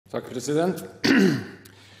Takk, president.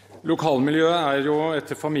 Lokalmiljøet er jo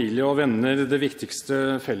etter familie og venner det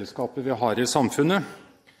viktigste fellesskapet vi har i samfunnet.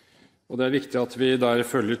 Og det er viktig at vi der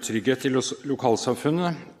føler trygghet i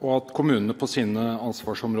lokalsamfunnet, og at kommunene på sine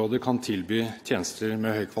ansvarsområder kan tilby tjenester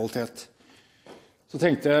med høy kvalitet. Så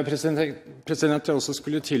tenkte jeg, president, jeg også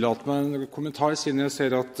skulle tillate meg en kommentar, siden jeg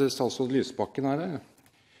ser at statsråd Lysbakken er her.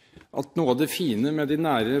 At noe av det fine med de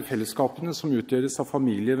nære fellesskapene som utgjøres av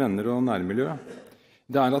familie, venner og nærmiljø,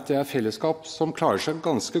 det er at det er fellesskap som klarer seg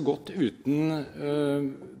ganske godt uten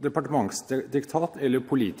departementsdiktat eller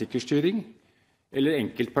politikerstyring, eller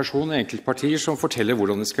enkeltpersoner, enkeltpartier som forteller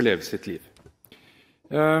hvordan de skal leve sitt liv.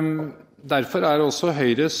 Derfor er også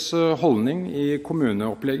Høyres holdning i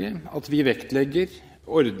kommuneopplegget at vi vektlegger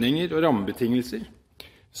ordninger og rammebetingelser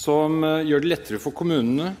som gjør det lettere for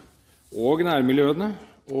kommunene og nærmiljøene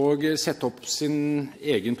å sette opp sin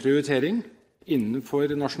egen prioritering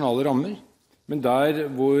innenfor nasjonale rammer, men der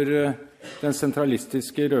hvor den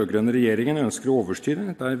sentralistiske rødgrønne regjeringen ønsker å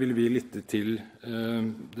overstyre, der vil vi lytte til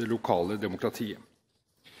det lokale demokratiet.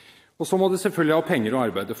 Og så må det selvfølgelig ha penger å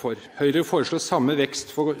arbeide for. Høyre foreslår samme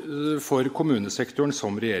vekst for kommunesektoren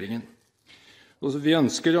som regjeringen. Og vi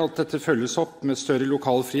ønsker at dette følges opp med større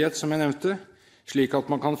lokal frihet, som jeg nevnte, slik at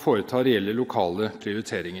man kan foreta reelle lokale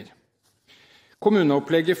prioriteringer.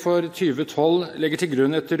 Kommuneopplegget for 2012 legger til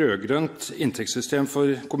grunn et rødgrønt inntektssystem for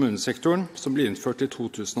kommunesektoren som ble innført i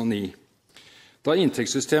 2009. Da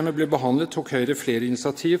inntektssystemet ble behandlet, tok Høyre flere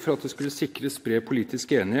initiativ for at det skulle sikres bred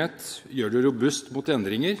politisk enighet, gjøre det robust mot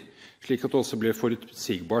endringer, slik at det også ble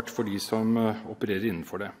forutsigbart for de som opererer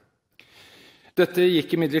innenfor det. Dette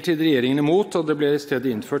gikk imidlertid regjeringen imot, og det ble i stedet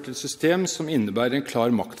innført et system som innebærer en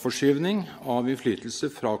klar maktforskyvning av innflytelse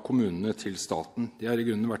fra kommunene til staten. Det har i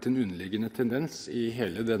grunnen vært en underliggende tendens i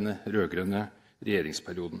hele denne rødgrønne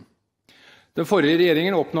regjeringsperioden. Den forrige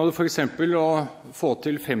regjeringen oppnådde for eksempel å få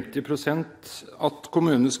til 50% at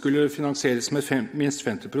kommunene skulle finansieres med minst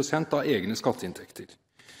 50% av egne skatteinntekter.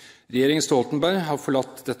 Regjeringen Stoltenberg har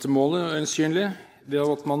forlatt dette målet øyensynlig ved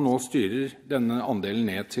at man nå styrer denne andelen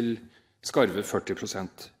ned til skarve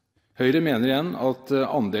 40%. Høyre mener igjen at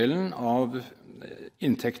andelen av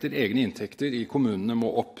egne inntekter i kommunene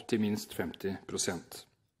må opp til minst 50%.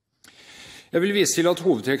 Jeg vil vise til at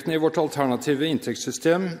hovedtrekkene i vårt alternative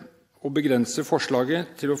inntektssystem og begrense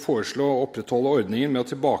forslaget til å foreslå å opprettholde ordningen med å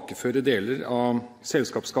tilbakeføre deler av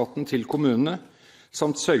selskapsskatten til kommunene,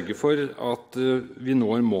 samt sørge for at vi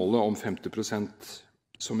når målet om 50%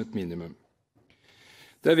 som et minimum.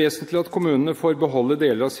 Det er vesentlig at kommunene får beholde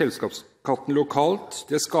deler av selskapsskatten lokalt.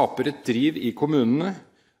 Det skaper et driv i kommunene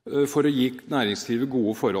for å gi næringslivet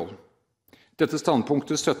gode forhold. Dette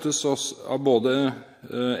standpunktet støttes av både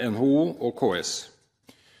NHO og KS.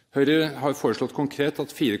 Høyre har foreslått konkret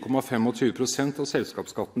at 4,25% av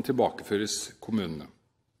selskapsskatten tilbakeføres kommunene.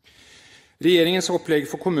 Regjeringens opplegg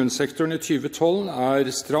for kommunesektoren i 2012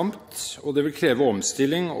 er stramt, og det vil kreve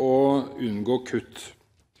omstilling og unngå kutt.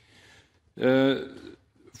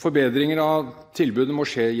 Forbedringer av tilbudet må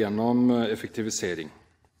skje gjennom effektivisering.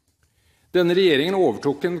 Denne regjeringen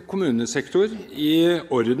overtok en kommunesektor i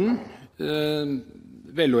orden,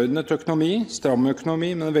 velordnet økonomi, stram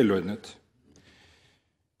økonomi, men velordnet.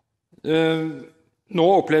 Nå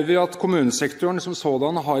opplever vi at kommunesektoren som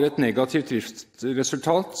sådan har et negativt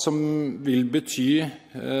driftsresultat som vil bety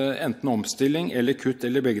enten omstilling eller kutt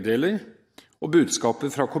eller begge deler, og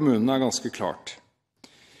budskapet fra kommunene er ganske klart.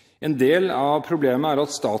 En del av problemet er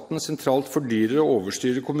at staten sentralt fordyrer og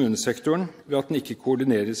overstyrer kommunesektoren ved at den ikke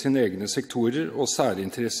koordinerer sine egne sektorer og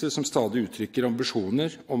særinteresser som stadig uttrykker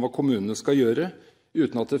ambisjoner om hva kommunene skal gjøre,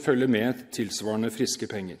 uten at det følger med tilsvarende friske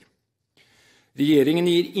penger.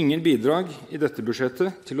 Regjeringen gir ingen bidrag i dette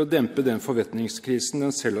budsjettet til å dempe den forventningskrisen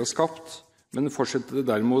den selv har skapt, men fortsetter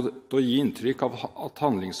derimot å gi inntrykk av at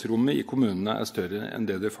handlingsrommet i kommunene er større enn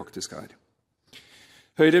det faktisk er.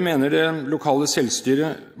 Høyre mener det lokale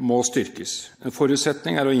selvstyret må styrkes. En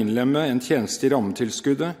forutsetning er å innlemme en tjeneste i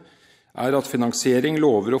rammetilskuddet, er at finansiering,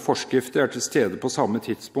 lover og forskrifter er til stede på samme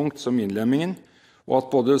tidspunkt som innlemmingen, og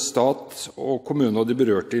at både stat og kommune og de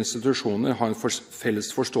berørte institusjoner har en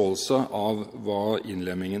felles forståelse av hva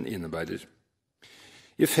innlemmingen innebærer.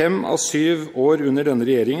 I 5 av 7 år under denne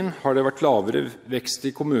regjeringen har det vært lavere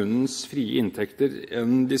vekst i kommunens frie inntekter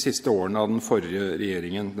enn de siste årene av den forrige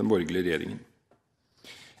regjeringen, den borgerlige regjeringen.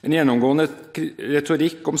 En gjennomgående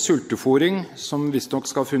retorikk om sultefòring, som visstnok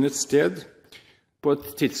skal ha funnet sted, på et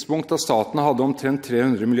tidspunkt da staten hadde omtrent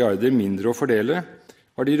 300 milliarder mindre å fordele,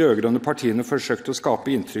 har de rødgrønne partiene forsøkt å skape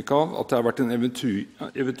inntrykk av at det har vært en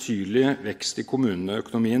eventyrlig vekst i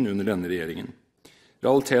kommuneøkonomien under denne regjeringen.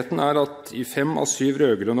 Realiteten er at i 5 av 7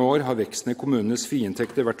 rødgrønne år har veksten i kommunenes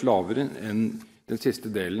friinntekter vært lavere enn den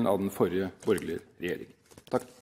siste delen av den forrige borgerlige regjeringen. Takk.